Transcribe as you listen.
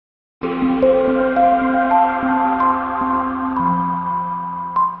The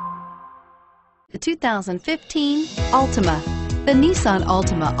 2015 Altima. The Nissan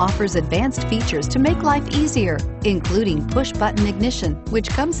Altima offers advanced features to make life easier, including push-button ignition, which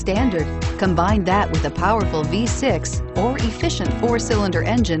comes standard. Combine that with a powerful V6 or efficient 4-cylinder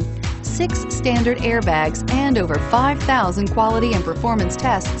engine, 6 standard airbags, and over 5,000 quality and performance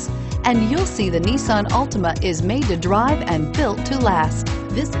tests, and you'll see the Nissan Altima is made to drive and built to last.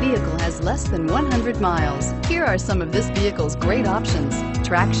 This vehicle has less than 100 miles. Here are some of this vehicle's great options: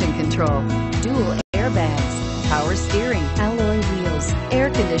 traction control, dual airbags, power steering, alloy wheels, air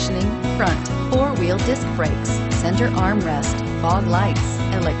conditioning, front, 4-wheel disc brakes, center armrest, fog lights,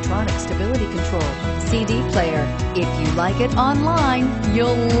 electronic stability control, CD player. If you like it online,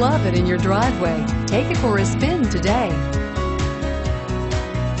 you'll love it in your driveway. Take it for a spin today.